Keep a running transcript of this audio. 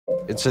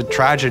It's a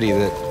tragedy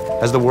that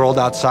as the world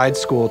outside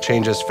school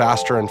changes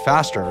faster and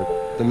faster,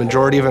 the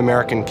majority of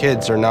American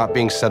kids are not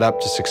being set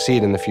up to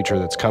succeed in the future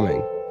that's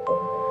coming.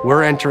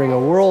 We're entering a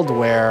world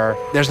where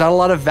there's not a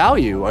lot of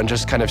value on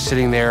just kind of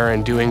sitting there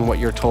and doing what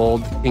you're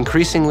told.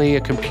 Increasingly,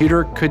 a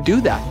computer could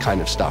do that kind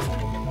of stuff.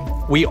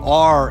 We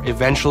are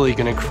eventually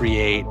going to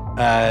create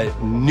a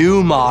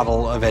new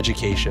model of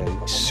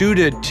education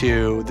suited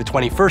to the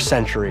 21st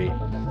century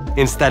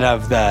instead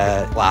of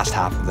the last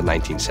half of the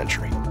 19th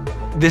century.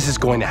 This is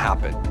going to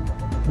happen.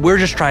 We're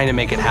just trying to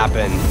make it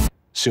happen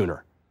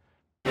sooner.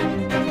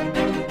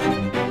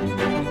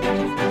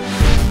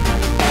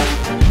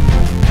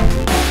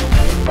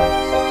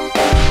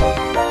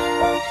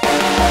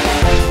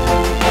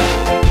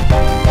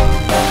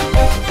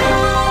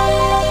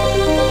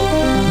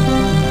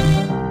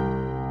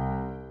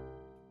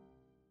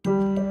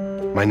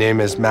 My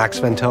name is Max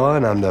Ventoa,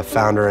 and I'm the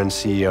founder and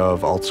CEO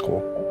of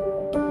AltSchool.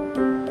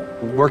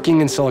 Working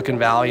in Silicon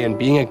Valley and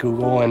being at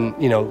Google and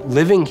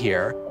living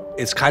here,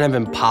 it's kind of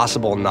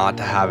impossible not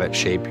to have it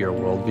shape your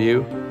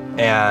worldview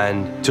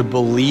and to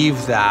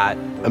believe that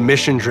a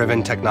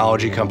mission-driven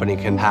technology company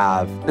can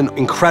have an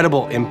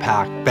incredible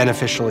impact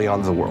beneficially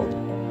on the world.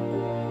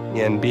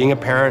 And being a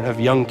parent of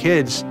young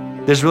kids,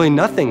 there's really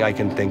nothing I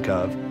can think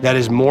of that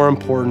is more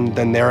important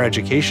than their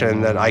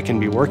education that I can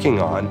be working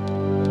on.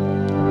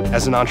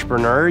 As an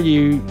entrepreneur,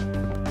 you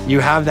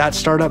have that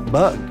startup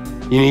bug.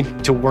 You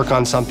need to work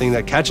on something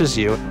that catches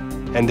you,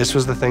 and this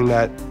was the thing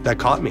that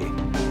caught me.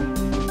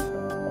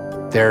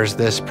 There's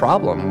this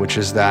problem, which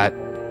is that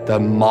the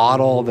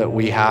model that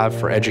we have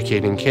for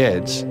educating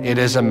kids, it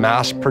is a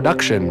mass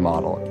production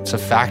model. It's a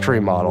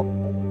factory model.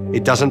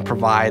 It doesn't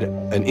provide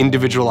an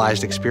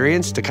individualized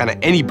experience to kind of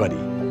anybody.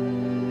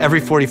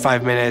 Every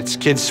 45 minutes,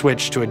 kids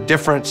switch to a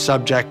different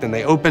subject, and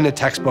they open a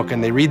textbook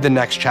and they read the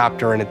next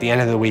chapter, and at the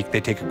end of the week,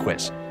 they take a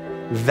quiz.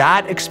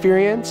 That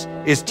experience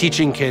is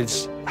teaching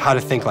kids how to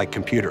think like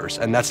computers,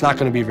 and that's not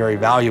going to be very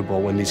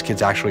valuable when these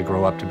kids actually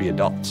grow up to be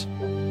adults.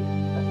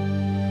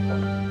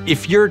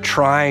 If you're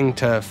trying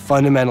to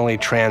fundamentally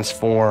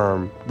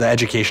transform the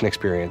education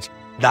experience,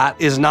 that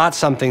is not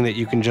something that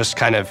you can just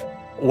kind of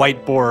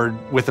whiteboard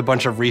with a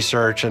bunch of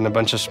research and a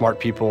bunch of smart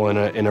people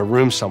in a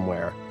room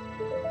somewhere.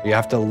 You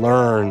have to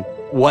learn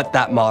what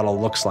that model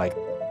looks like.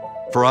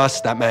 For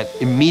us, that meant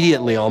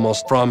immediately,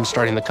 almost from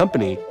starting the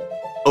company,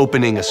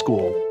 opening a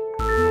school.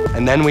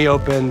 And then we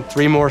opened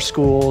 3 more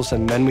schools,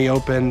 and then we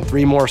opened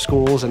 3 more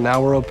schools, and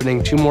now we're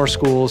opening 2 more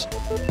schools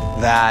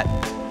that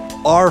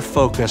are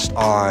focused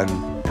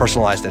on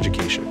personalized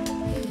education.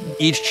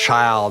 Each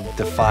child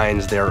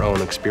defines their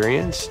own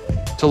experience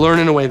to learn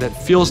in a way that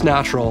feels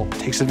natural,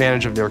 takes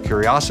advantage of their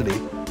curiosity,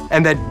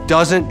 and that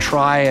doesn't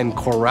try and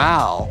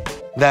corral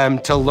them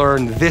to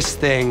learn this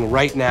thing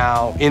right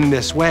now in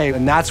this way.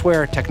 And that's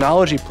where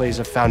technology plays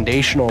a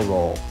foundational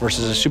role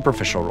versus a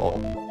superficial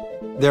role.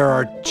 There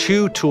are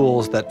 2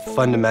 tools that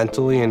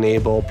fundamentally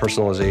enable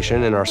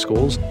personalization in our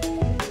schools.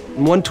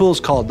 One tool is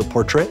called the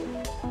portrait.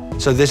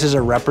 So this is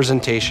a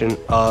representation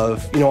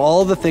of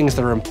all the things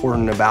that are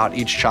important about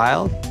each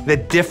child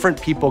that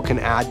different people can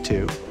add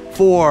to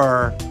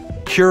for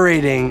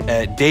curating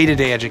a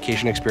day-to-day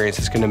education experience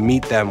that's going to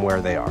meet them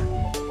where they are.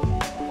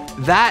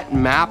 That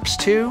maps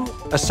to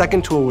a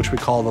second tool, which we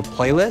call the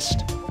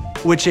playlist,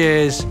 which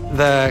is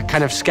the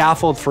kind of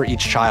scaffold for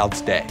each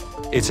child's day.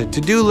 It's a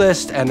to-do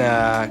list and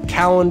a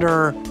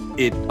calendar.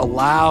 It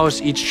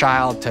allows each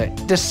child to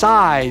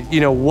decide,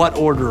 what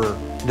order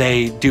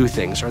they do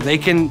things, or they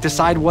can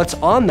decide what's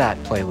on that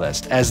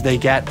playlist as they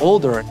get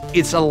older.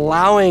 It's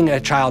allowing a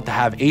child to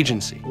have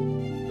agency.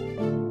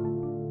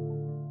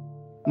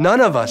 None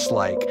of us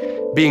like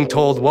being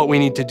told what we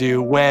need to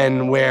do,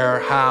 when, where,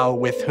 how,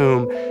 with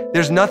whom.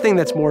 There's nothing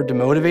that's more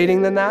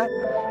demotivating than that.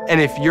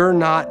 And if you're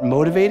not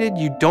motivated,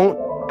 you don't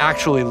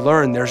actually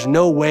learn. There's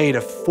no way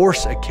to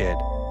force a kid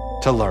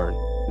to learn.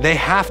 They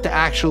have to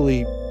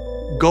actually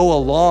go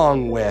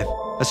along with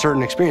a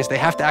certain experience. They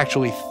have to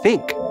actually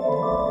think.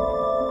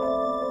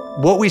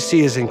 What we see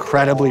is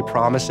incredibly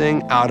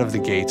promising out of the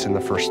gates in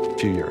the first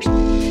few years.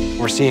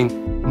 We're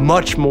seeing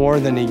much more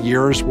than a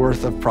year's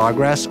worth of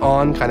progress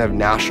on kind of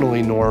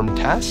nationally normed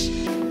tests.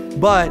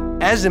 But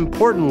as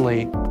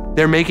importantly,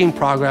 they're making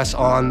progress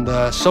on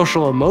the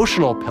social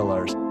emotional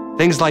pillars.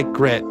 Things like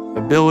grit,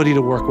 ability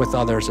to work with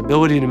others,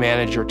 ability to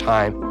manage your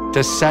time,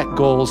 to set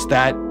goals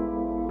that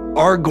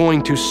are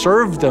going to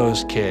serve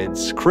those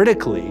kids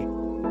critically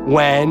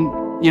when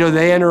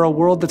they enter a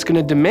world that's going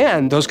to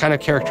demand those kind of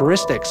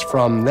characteristics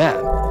from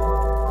them.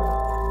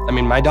 I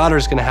mean, my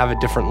daughter's going to have a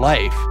different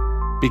life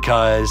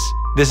because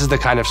this is the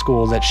kind of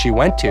school that she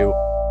went to.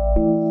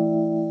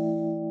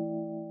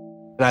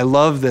 And I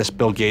love this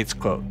Bill Gates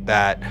quote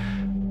that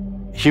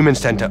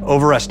humans tend to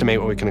overestimate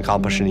what we can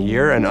accomplish in a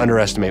year and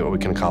underestimate what we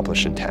can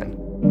accomplish in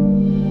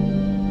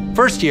 10.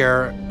 First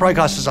year probably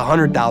costs us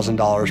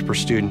 $100,000 per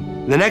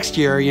student. The next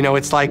year,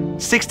 it's like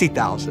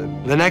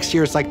 $60,000. The next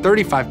year, it's like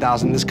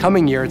 $35,000. This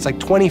coming year, it's like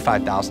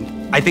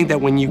 $25,000. I think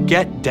that when you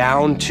get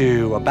down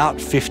to about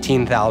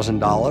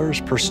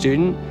 $15,000 per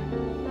student,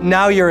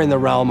 Now you're in the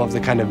realm of the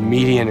kind of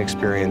median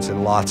experience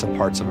in lots of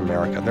parts of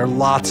America. There are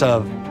lots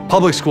of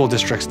public school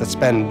districts that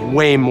spend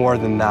way more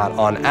than that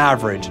on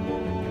average.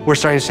 We're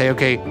starting to say,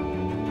 okay,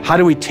 how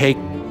do we take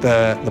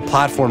the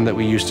platform that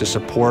we use to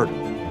support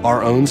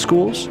our own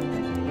schools,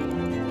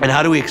 and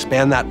how do we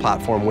expand that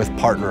platform with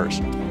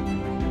partners?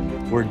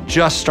 We're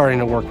just starting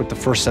to work with the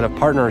first set of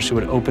partners who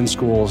would open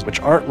schools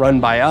which aren't run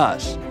by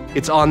us.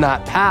 It's on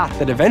that path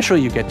that eventually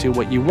you get to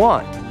what you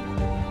want.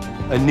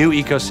 A new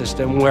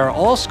ecosystem where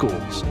all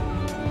schools,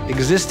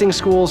 existing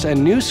schools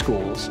and new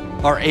schools,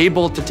 are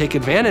able to take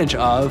advantage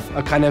of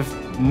a kind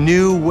of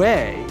new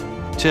way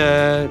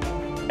to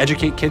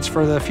educate kids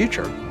for the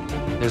future.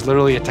 There's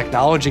literally a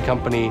technology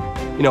company,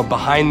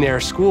 behind their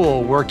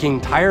school working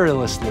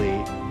tirelessly.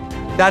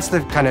 That's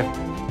the kind of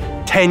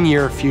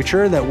 10-year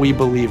future that we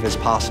believe is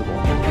possible.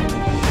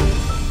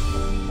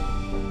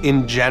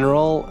 In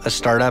general, a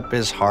startup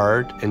is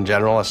hard. In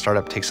general, a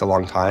startup takes a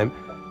long time.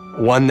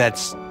 One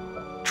that's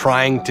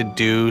trying to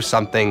do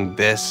something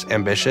this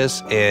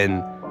ambitious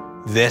in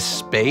this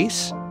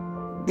space,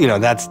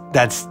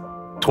 that's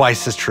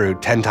twice as true,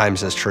 10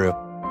 times as true.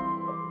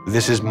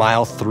 This is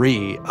mile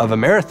 3 of a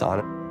marathon,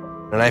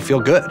 and I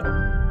feel good.